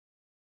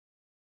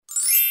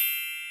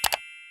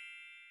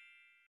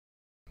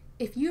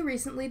If you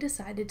recently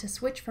decided to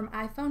switch from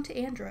iPhone to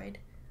Android,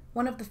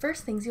 one of the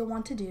first things you'll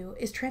want to do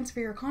is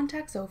transfer your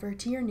contacts over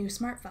to your new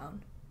smartphone.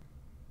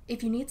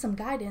 If you need some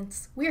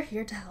guidance, we're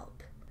here to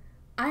help.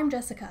 I'm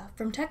Jessica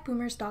from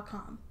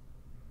techboomers.com.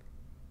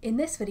 In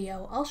this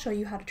video, I'll show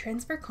you how to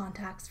transfer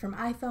contacts from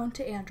iPhone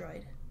to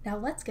Android. Now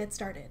let's get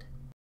started.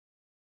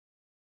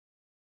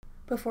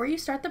 Before you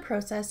start the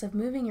process of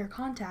moving your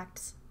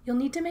contacts, you'll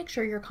need to make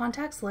sure your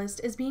contacts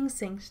list is being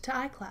synced to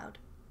iCloud.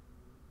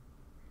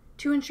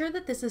 To ensure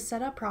that this is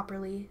set up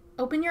properly,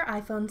 open your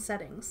iPhone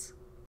settings.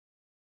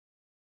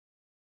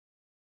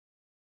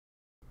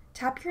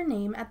 Tap your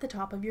name at the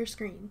top of your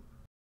screen.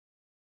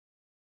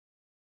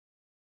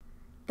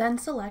 Then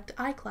select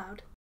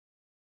iCloud.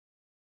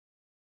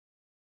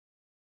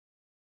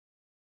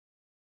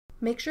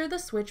 Make sure the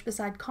switch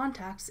beside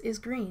Contacts is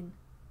green.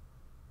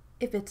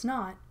 If it's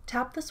not,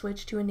 tap the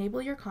switch to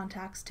enable your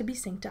contacts to be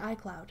synced to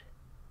iCloud.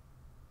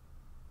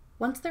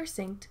 Once they're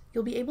synced,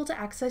 you'll be able to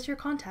access your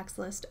contacts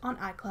list on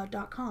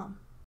icloud.com.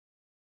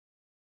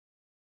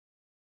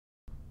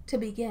 To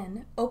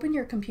begin, open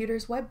your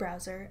computer's web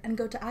browser and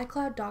go to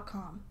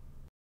icloud.com.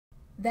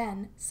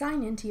 Then,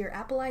 sign in to your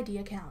Apple ID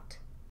account.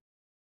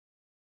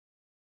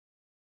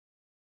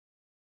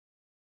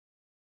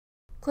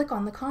 Click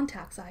on the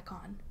Contacts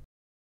icon.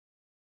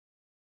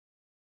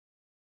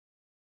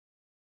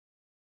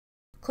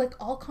 Click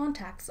All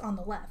Contacts on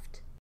the left.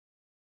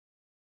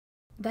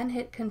 Then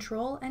hit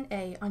Ctrl and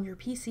A on your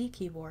PC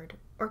keyboard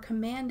or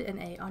Command and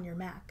A on your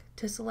Mac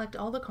to select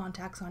all the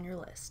contacts on your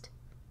list.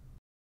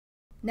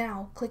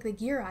 Now click the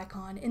gear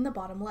icon in the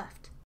bottom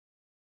left.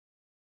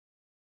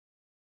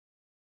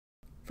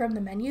 From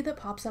the menu that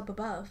pops up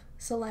above,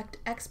 select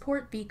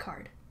Export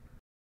vCard.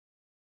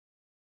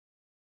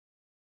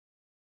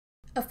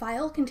 A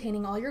file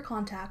containing all your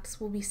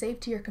contacts will be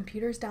saved to your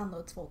computer's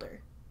Downloads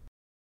folder.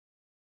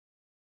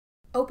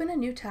 Open a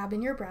new tab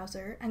in your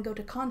browser and go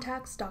to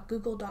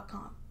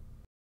contacts.google.com.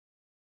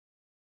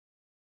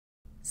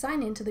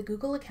 Sign in to the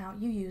Google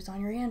account you use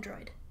on your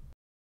Android.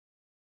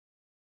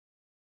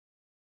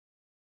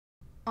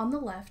 On the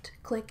left,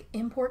 click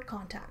Import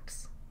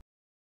Contacts.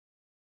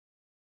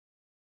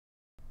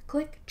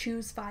 Click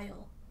Choose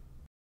File.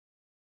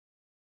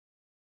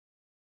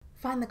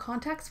 Find the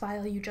contacts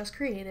file you just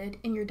created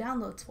in your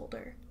Downloads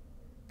folder,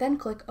 then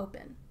click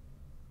Open.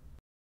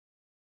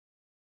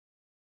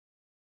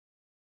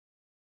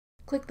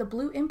 Click the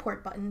blue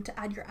Import button to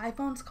add your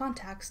iPhone's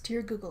contacts to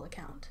your Google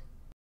account.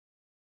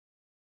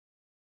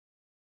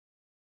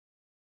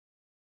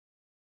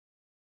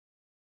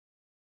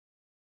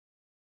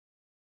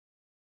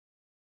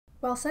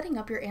 While setting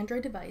up your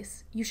Android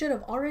device, you should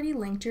have already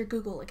linked your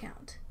Google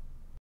account.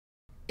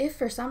 If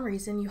for some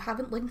reason you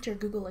haven't linked your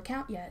Google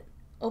account yet,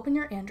 open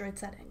your Android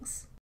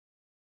settings.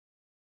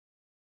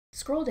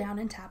 Scroll down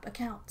and tap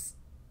Accounts.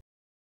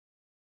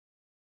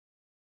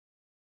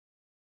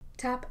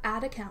 Tap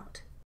Add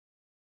Account.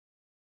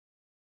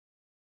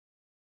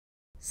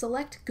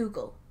 Select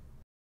Google.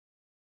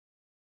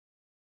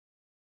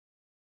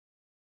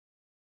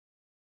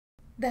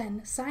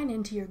 Then sign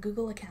into your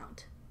Google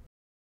account.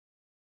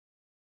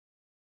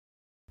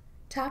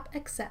 Tap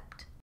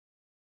Accept.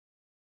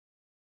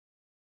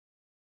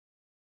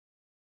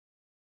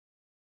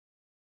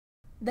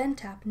 Then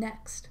tap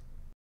Next.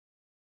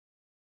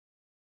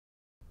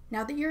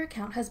 Now that your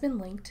account has been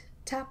linked,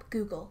 tap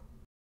Google.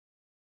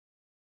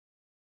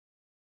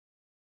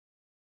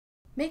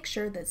 Make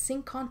sure that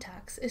Sync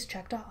Contacts is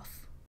checked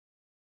off.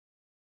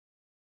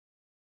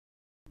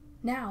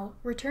 Now,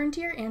 return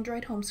to your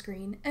Android home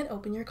screen and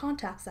open your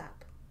Contacts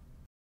app.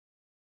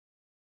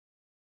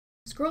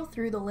 Scroll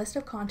through the list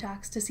of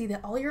contacts to see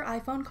that all your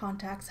iPhone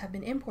contacts have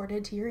been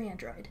imported to your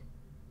Android.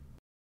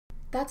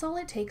 That's all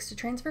it takes to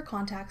transfer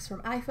contacts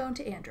from iPhone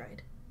to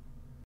Android.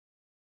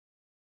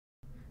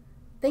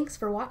 Thanks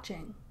for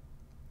watching.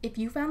 If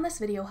you found this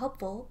video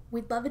helpful,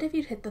 we'd love it if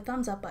you'd hit the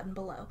thumbs up button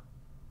below.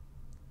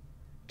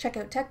 Check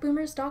out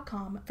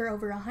techboomers.com for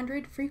over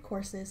 100 free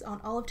courses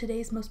on all of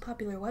today's most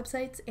popular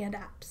websites and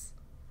apps.